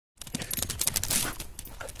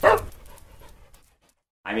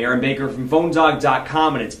I'm Aaron Baker from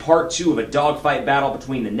PhoneDog.com, and it's part 2 of a dogfight battle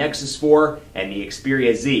between the Nexus 4 and the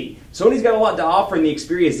Xperia Z. Sony's got a lot to offer in the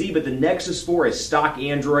Xperia Z, but the Nexus 4 is stock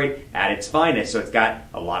Android at its finest, so it's got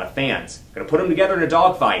a lot of fans. I'm going to put them together in a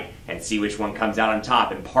dogfight and see which one comes out on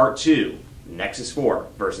top in part 2, Nexus 4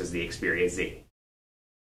 versus the Xperia Z.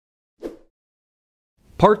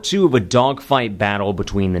 Part 2 of a dogfight battle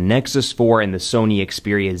between the Nexus 4 and the Sony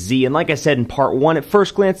Xperia Z. And like I said in part 1, at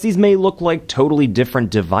first glance, these may look like totally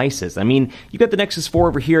different devices. I mean, you got the Nexus 4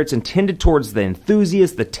 over here. It's intended towards the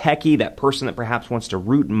enthusiast, the techie, that person that perhaps wants to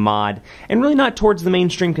root and mod, and really not towards the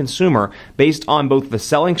mainstream consumer, based on both the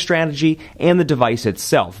selling strategy and the device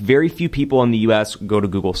itself. Very few people in the US go to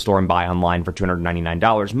Google Store and buy online for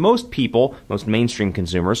 $299. Most people, most mainstream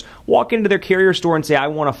consumers, walk into their carrier store and say, I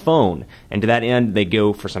want a phone. And to that end, they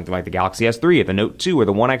go for something like the Galaxy S3 or the Note 2 or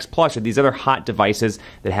the One X Plus or these other hot devices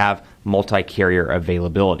that have multi-carrier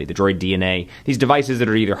availability. The Droid DNA, these devices that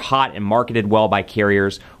are either hot and marketed well by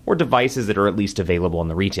carriers or devices that are at least available in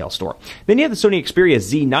the retail store. Then you have the Sony Xperia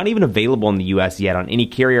Z, not even available in the US yet on any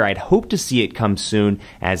carrier. I'd hope to see it come soon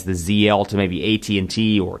as the ZL to maybe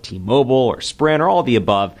AT&T or T-Mobile or Sprint or all of the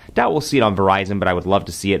above. Doubt we'll see it on Verizon, but I would love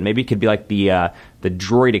to see it. Maybe it could be like the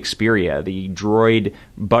Droid Xperia, the Droid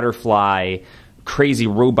Butterfly crazy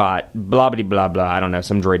robot, blah blah blah blah. I don't know,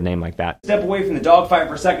 some droid name like that. Step away from the dogfight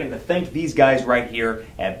for a second to thank these guys right here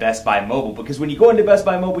at Best Buy Mobile, because when you go into Best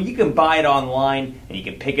Buy Mobile, you can buy it online and you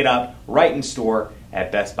can pick it up right in store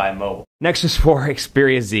at Best Buy Mobile. Nexus 4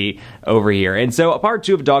 Xperia Z over here. And so, part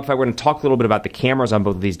 2 of a dogfight, we're going to talk a little bit about the cameras on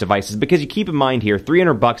both of these devices, because you keep in mind here,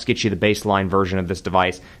 $300 gets you the baseline version of this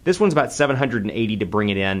device. This one's about $780 to bring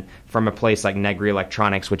it in from a place like Negri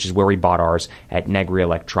Electronics, which is where we bought ours at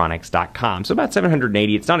negrielectronics.com. So about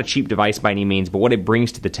 $780. It's not a cheap device by any means, but what it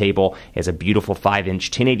brings to the table is a beautiful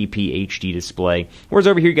 5-inch 1080p HD display. Whereas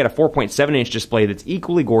over here, you got a 4.7-inch display that's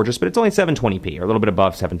equally gorgeous, but it's only 720p, or a little bit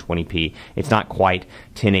above 720p. It's not quite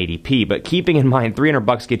 1080p. But keeping in mind,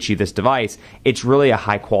 $300 gets you this device. It's really a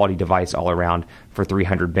high-quality device all around for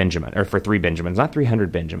 300 Benjamin, or for 3 Benjamins, not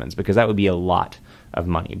 300 Benjamins, because that would be a lot of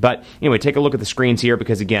money. But anyway, take a look at the screens here,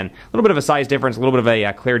 because again, a little bit of a size difference, a little bit of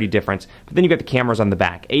a clarity difference, but then you've got the cameras on the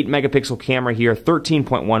back. 8 megapixel camera here,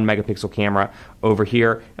 13.1 megapixel camera over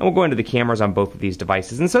here, and we'll go into the cameras on both of these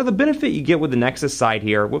devices. And so the benefit you get with the Nexus side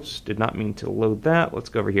here, whoops, did not mean to load that. Let's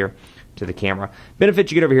go over here to the camera.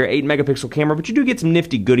 Benefit you get over here, 8 megapixel camera, but you do get some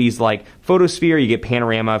nifty goodies like photosphere, you get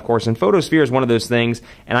panorama, of course, and photosphere is one of those things,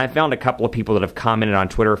 and I found a couple of people that have commented on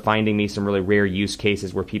Twitter finding me some really rare use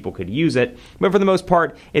cases where people could use it, but for the most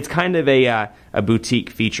part, it's kind of a boutique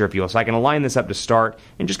feature, if you will. So I can align this up to start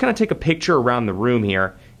and just kind of take a picture around the room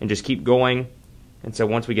here and just keep going, and so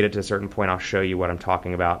once we get it to a certain point, I'll show you what I'm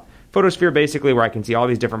talking about. Photosphere, basically, where I can see all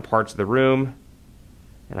these different parts of the room,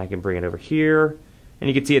 and I can bring it over here. And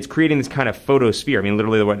you can see it's creating this kind of photosphere. I mean,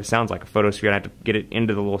 literally what it sounds like, a photosphere. I have to get it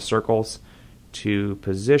into the little circles to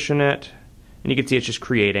position it. And you can see it's just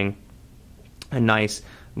creating a nice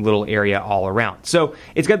little area all around. So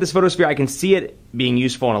it's got this photosphere. I can see it being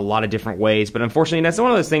useful in a lot of different ways, but unfortunately that's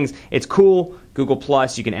one of those things. It's cool, Google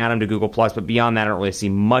Plus, you can add them to Google Plus, but beyond that I don't really see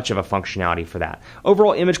much of a functionality for that.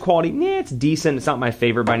 Overall image quality, it's decent. It's not my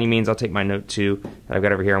favorite by any means. I'll take my Note 2 that I've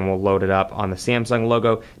got over here and we'll load it up on the Samsung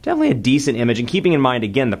logo. Definitely a decent image, and keeping in mind,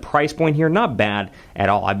 again, the price point here, not bad at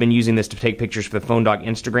all. I've been using this to take pictures for the PhoneDog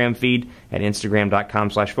Instagram feed at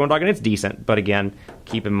instagram.com/PhoneDog, and it's decent, but again,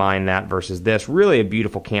 keep in mind that versus this. Really a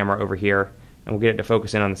beautiful camera over here, and we'll get it to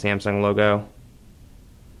focus in on the Samsung logo.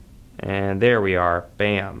 And there we are.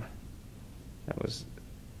 Bam. That was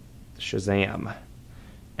Shazam.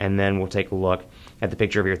 And then we'll take a look at the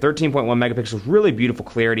picture over here. 13.1 megapixels, really beautiful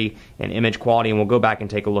clarity and image quality. And we'll go back and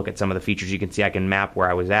take a look at some of the features. You can see I can map where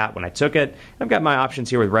I was at when I took it. I've got my options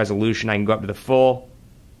here with resolution. I can go up to the full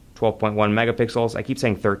 12.1 megapixels. I keep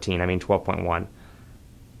saying 13, I mean 12.1.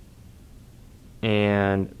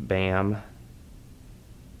 And bam.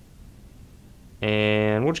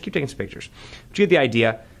 And we'll just keep taking some pictures. But you get the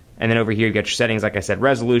idea. And then over here, you've got your settings, like I said,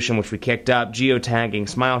 resolution, which we kicked up, geotagging,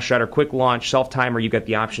 smile shutter, quick launch, self-timer. You've got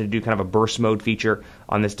the option to do kind of a burst mode feature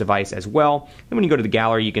on this device as well. And when you go to the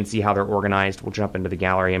gallery, you can see how they're organized. We'll jump into the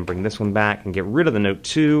gallery and bring this one back and get rid of the Note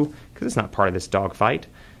 2, because it's not part of this dogfight.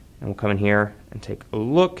 And we'll come in here and take a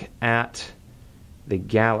look at the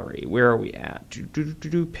gallery. Where are we at?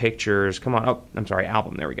 Pictures. Come on. Oh, I'm sorry,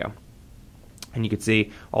 album. There we go. And you can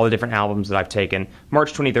see all the different albums that I've taken.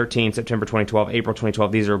 March 2013, September 2012, April 2012.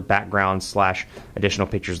 These are backgrounds / additional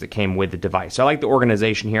pictures that came with the device. So I like the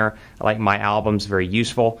organization here. I like my albums, very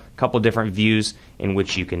useful. A couple of different views in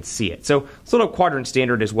which you can see it. So let's look at quadrant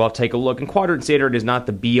standard as well. Take a look. And quadrant standard is not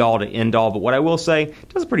the be-all to end-all, but what I will say, it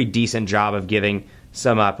does a pretty decent job of giving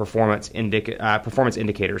some performance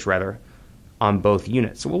indicators rather on both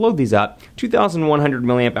units. So we'll load these up. 2,100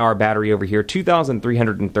 milliamp hour battery over here,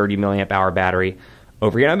 2,330 milliamp hour battery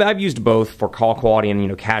over here. I've used both for call quality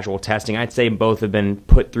and casual testing. I'd say both have been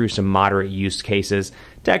put through some moderate use cases.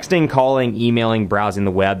 Texting, calling, emailing, browsing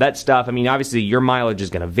the web, that stuff. I mean, obviously your mileage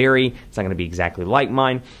is going to vary. It's not going to be exactly like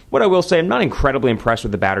mine. What I will say, I'm not incredibly impressed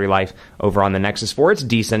with the battery life over on the Nexus 4. It's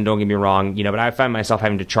decent, don't get me wrong, but I find myself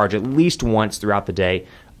having to charge at least once throughout the day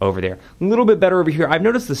over there. A little bit better over here. I've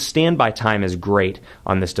noticed the standby time is great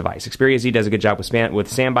on this device. Xperia Z does a good job with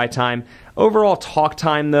standby time. Overall talk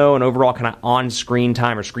time, though, and overall kind of on-screen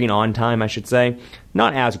time, or screen-on time, I should say,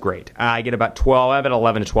 not as great. I get about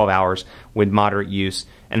 11 to 12 hours with moderate use,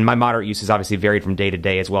 and my moderate use is obviously varied from day to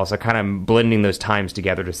day as well, so kind of blending those times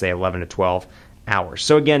together to say 11 to 12 hours.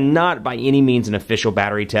 So again, not by any means an official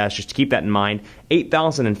battery test, just to keep that in mind.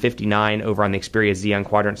 8,059 over on the Xperia Z on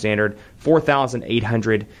Quadrant Standard,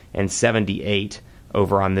 4,878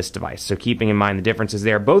 over on this device. So keeping in mind the differences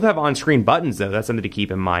there. Both have on-screen buttons though, that's something to keep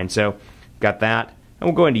in mind. So got that, and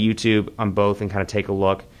we'll go into YouTube on both and kind of take a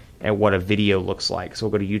look at what a video looks like. So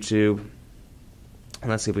we'll go to YouTube, and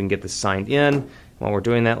let's see if we can get this signed in. While we're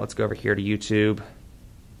doing that, let's go over here to YouTube,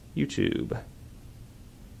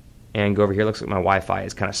 and go over here. Looks like my Wi-Fi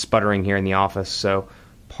is kind of sputtering here in the office, so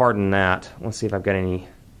pardon that. Let's see if I've got any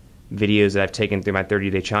videos that I've taken through my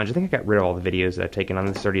 30-day challenge. I think I got rid of all the videos that I've taken on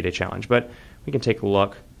this 30-day challenge, but we can take a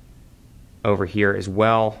look over here as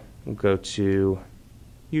well. We'll go to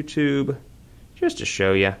YouTube just to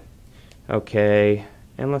show you. Okay,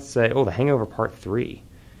 and let's say, the Hangover Part 3.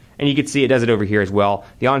 And you can see it does it over here as well.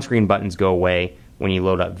 The on-screen buttons go away when you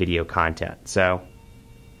load up video content. So,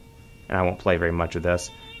 and I won't play very much of this,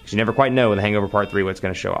 because you never quite know with the Hangover Part 3 what it's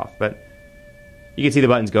going to show off. But you can see the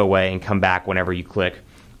buttons go away and come back whenever you click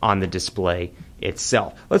on the display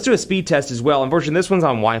itself. Let's do a speed test as well. Unfortunately, this one's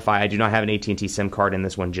on Wi-Fi. I do not have an AT&T SIM card in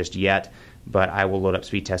this one just yet, but I will load up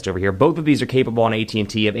speed test over here. Both of these are capable on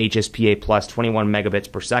AT&T of HSPA plus 21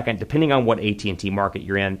 megabits per second. Depending on what AT&T market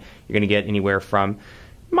you're in, you're going to get anywhere from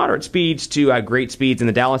moderate speeds to great speeds. In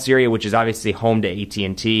the Dallas area, which is obviously home to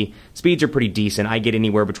AT&T, speeds are pretty decent. I get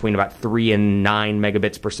anywhere between about 3 and 9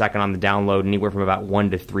 megabits per second on the download, anywhere from about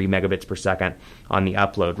 1 to 3 megabits per second on the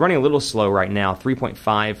upload. Running a little slow right now,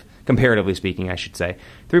 3.5, comparatively speaking, I should say.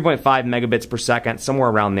 3.5 megabits per second, somewhere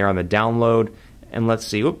around there on the download. And let's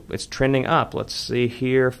see, it's trending up. Let's see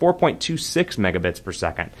here, 4.26 megabits per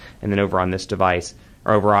second. And then over on this device,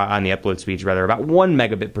 or over on the upload speeds rather, about 1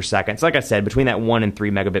 megabit per second. So like I said, between that 1 and 3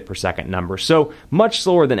 megabit per second number. So much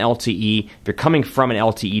slower than LTE. If you're coming from an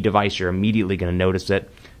LTE device, you're immediately going to notice it.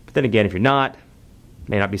 But then again, if you're not, it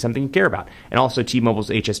may not be something you care about. And also T-Mobile's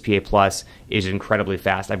HSPA Plus is incredibly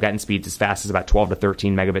fast. I've gotten speeds as fast as about 12 to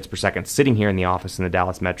 13 megabits per second sitting here in the office in the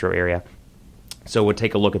Dallas metro area. So we'll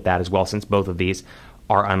take a look at that as well, since both of these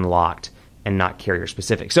are unlocked and not carrier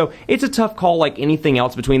specific. So it's a tough call like anything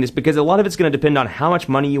else between this, because a lot of it's going to depend on how much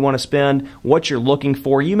money you want to spend, what you're looking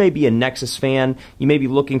for. You may be a Nexus fan, you may be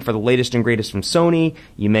looking for the latest and greatest from Sony,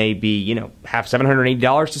 you may be, have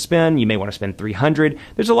 $780 to spend, you may want to spend $300.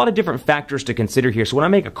 There's a lot of different factors to consider here. So when I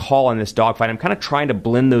make a call on this Dogfight, I'm kind of trying to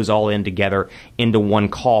blend those all in together into one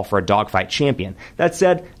call for a Dogfight champion. That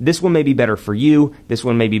said, this one may be better for you, this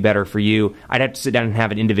one may be better for you. I'd have to sit down and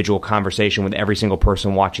have an individual conversation with every single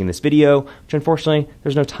person watching this video, which unfortunately,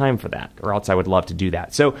 there's no time for that, or else I would love to do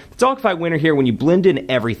that. So the Dogfight winner here, when you blend in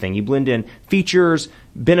everything, you blend in features,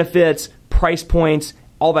 benefits, price points,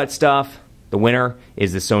 all that stuff, the winner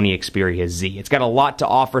is the Sony Xperia Z. It's got a lot to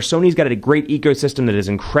offer. Sony's got a great ecosystem that is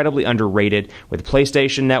incredibly underrated, with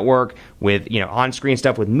PlayStation Network, with on-screen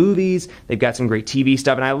stuff with movies. They've got some great TV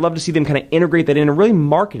stuff, and I love to see them kind of integrate that in and really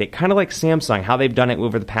market it, kind of like Samsung, how they've done it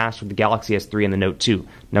over the past with the Galaxy S3 and the Note 2,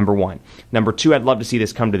 number one. Number two, I'd love to see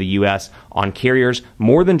this come to the US on carriers,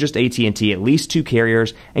 more than just AT&T, at least 2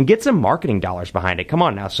 carriers, and get some marketing dollars behind it. Come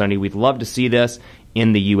on now, Sony, we'd love to see this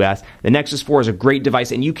in the US. The Nexus 4 is a great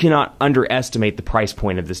device, and you cannot underestimate the price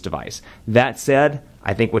point of this device. That said,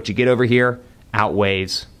 I think what you get over here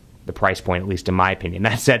outweighs the price point, at least in my opinion.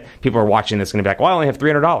 That said, people are watching this going to be like, well, I only have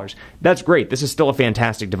 $300. That's great. This is still a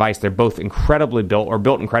fantastic device. They're both incredibly built, or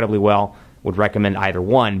built incredibly well. Would recommend either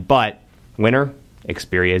one, but winner,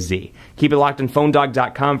 Xperia Z. Keep it locked on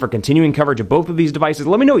PhoneDog.com for continuing coverage of both of these devices.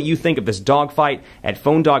 Let me know what you think of this Dogfight at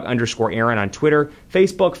PhoneDog_Aaron on Twitter,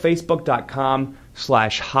 Facebook,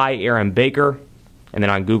 Facebook.com/HiAaronBaker, and then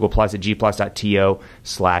on Google Plus at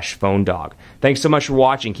gplus.to/PhoneDog. Thanks so much for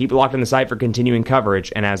watching. Keep it locked on the site for continuing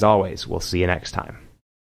coverage, and as always, we'll see you next time.